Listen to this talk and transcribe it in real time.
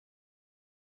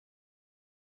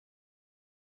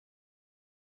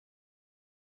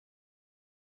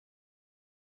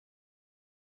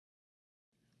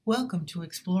Welcome to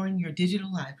Exploring Your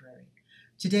Digital Library.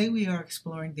 Today we are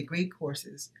exploring the Great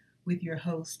Courses with your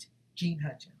host, Jean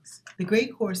Hutchins. The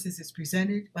Great Courses is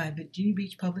presented by Virginia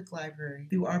Beach Public Library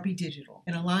through RB Digital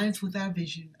and aligns with our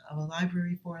vision of a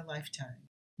library for a lifetime.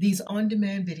 These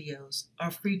on-demand videos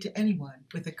are free to anyone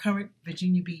with a current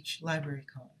Virginia Beach library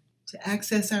card. To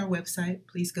access our website,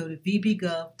 please go to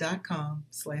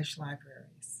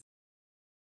vbgov.com/libraries.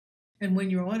 And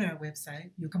when you're on our website,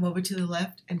 you'll come over to the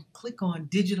left and click on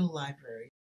Digital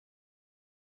Library.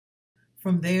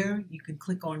 From there, you can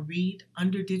click on Read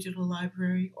under Digital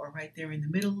Library or right there in the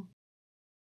middle.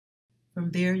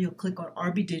 From there, you'll click on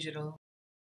RB Digital,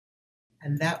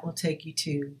 and that will take you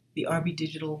to the RB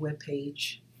Digital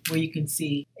webpage where you can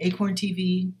see Acorn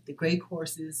TV, The Great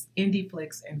Courses,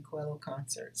 IndieFlix, and Quello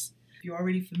Concerts. If you're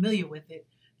already familiar with it,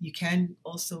 you can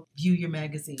also view your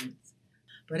magazines.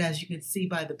 But as you can see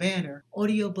by the banner,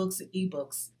 audiobooks and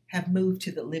ebooks have moved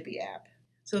to the Libby app.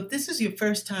 So if this is your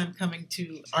first time coming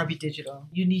to RB Digital,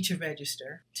 you need to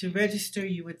register. To register,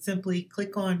 you would simply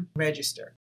click on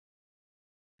Register.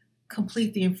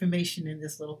 Complete the information in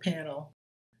this little panel.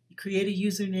 You create a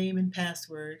username and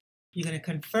password. You're going to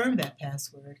confirm that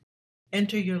password.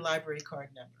 Enter your library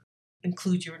card number.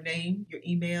 Include your name, your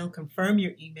email, confirm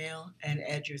your email, and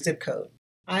add your zip code.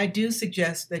 I do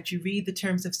suggest that you read the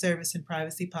terms of service and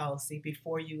privacy policy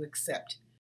before you accept.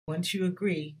 Once you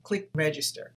agree, click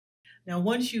Register. Now,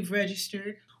 once you've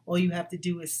registered, all you have to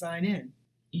do is sign in.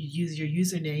 You use your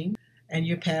username and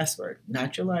your password,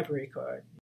 not your library card.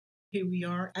 Here we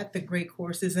are at the Great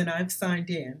Courses, and I've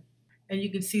signed in. And you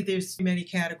can see there's many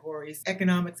categories: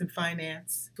 economics and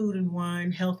finance, food and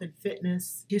wine, health and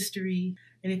fitness, history.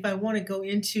 And if I want to go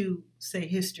into, say,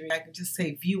 history, I can just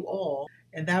say View All,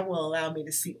 and that will allow me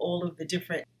to see all of the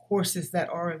different courses that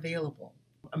are available.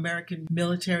 American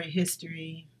military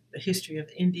history, the history of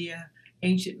India,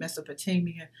 ancient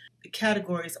Mesopotamia. The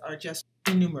categories are just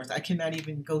numerous. I cannot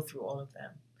even go through all of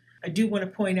them. I do want to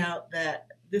point out that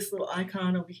this little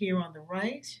icon over here on the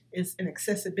right is an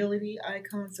accessibility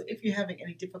icon. So if you're having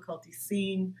any difficulty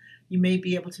seeing, you may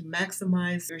be able to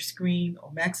maximize your screen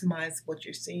or maximize what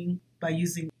you're seeing by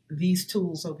using these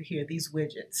tools over here, these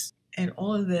widgets. And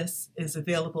all of this is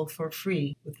available for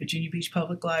free with Virginia Beach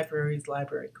Public Library's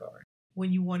library card.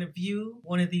 When you want to view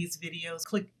one of these videos,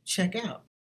 click Check Out.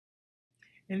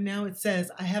 And now it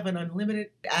says, I have an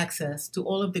unlimited access to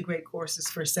all of the great courses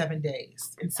for 7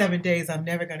 days. In 7 days, I'm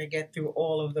never going to get through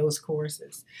all of those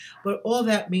courses. But all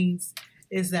that means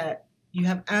is that you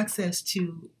have access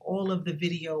to all of the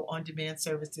video on-demand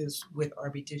services with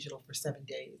RB Digital for 7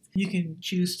 days. You can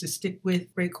choose to stick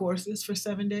with great courses for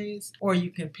 7 days, or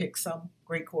you can pick some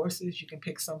great courses. You can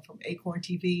pick some from Acorn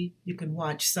TV. You can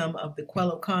watch some of the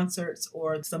Quello Concerts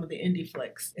or some of the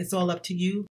IndieFlix. It's all up to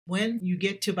you. When you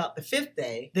get to about the 5th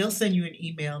day, they'll send you an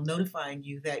email notifying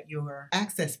you that your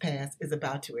access pass is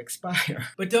about to expire.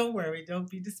 But don't worry, don't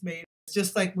be dismayed. It's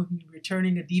just like when you're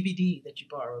returning a DVD that you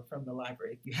borrowed from the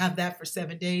library. You have that for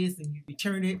 7 days and you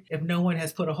return it. If no one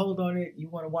has put a hold on it, you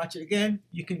want to watch it again,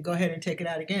 you can go ahead and take it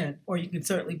out again. Or you can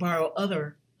certainly borrow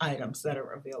other items that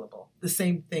are available. The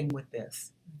same thing with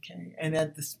this. Okay, and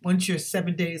once your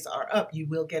 7 days are up, you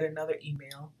will get another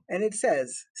email. And it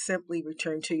says, simply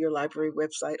return to your library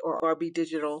website or RB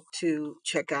Digital to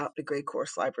check out the Great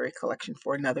Course Library Collection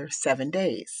for another 7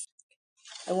 days.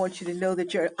 I want you to know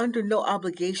that you're under no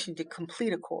obligation to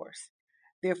complete a course.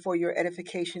 Therefore, your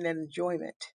edification and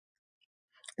enjoyment.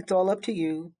 It's all up to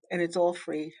you, and it's all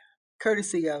free,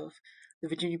 courtesy of the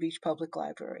Virginia Beach Public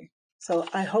Library. So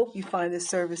I hope you find this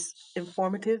service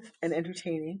informative and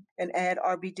entertaining, and add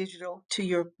RB Digital to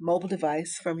your mobile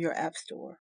device from your app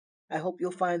store. I hope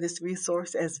you'll find this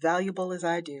resource as valuable as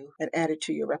I do and add it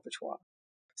to your repertoire.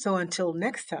 So until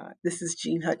next time, this is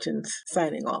Jean Hutchins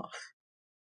signing off.